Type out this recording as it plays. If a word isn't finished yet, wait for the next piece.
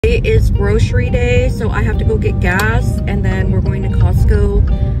today is grocery day, so I have to go get gas, and then we're going to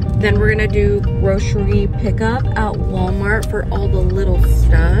Costco. Then we're gonna do grocery pickup at Walmart for all the little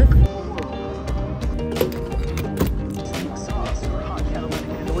stuff.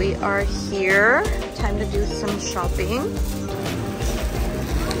 We are here. Time to do some shopping.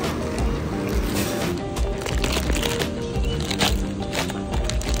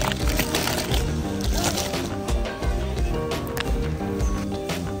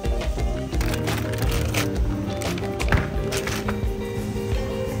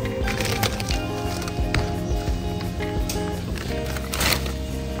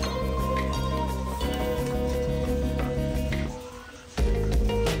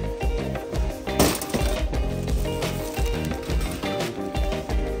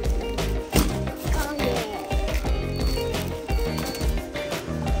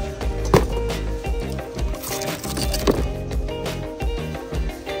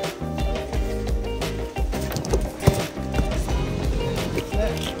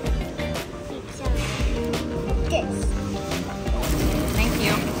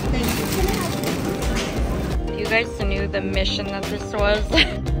 You guys knew the mission that this was.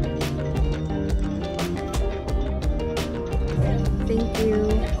 Thank you.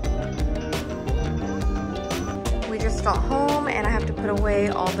 We just got home and I have to put away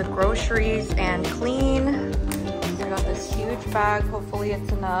all the groceries and clean. So I got this huge bag, hopefully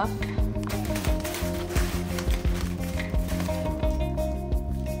it's enough.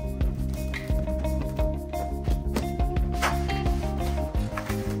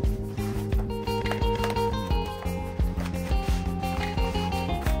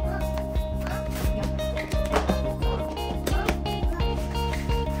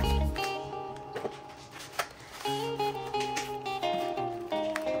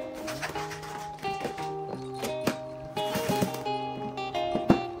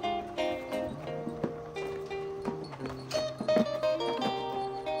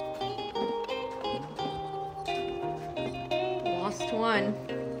 One.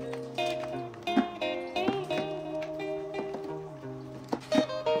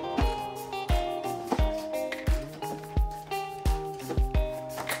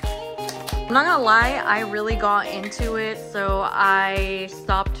 I'm not gonna lie, I really got into it, so I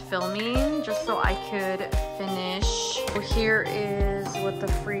stopped filming just so I could finish. So here is what the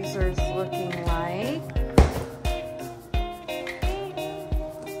freezer is looking like.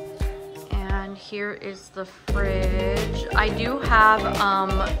 Here is the fridge. I do have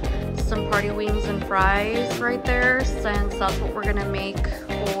some party wings and fries right there, since that's what we're gonna make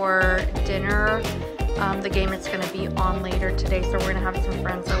for dinner. The game is gonna be on later today, so we're gonna have some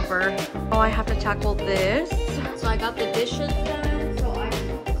friends over. Oh, I have to tackle this. So I got the dishes done, so I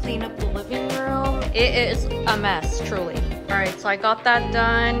have to clean up the living room. It is a mess, truly. All right, so I got that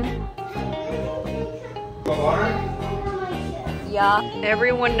done. Yeah,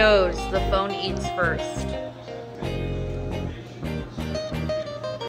 everyone knows the phone eats first.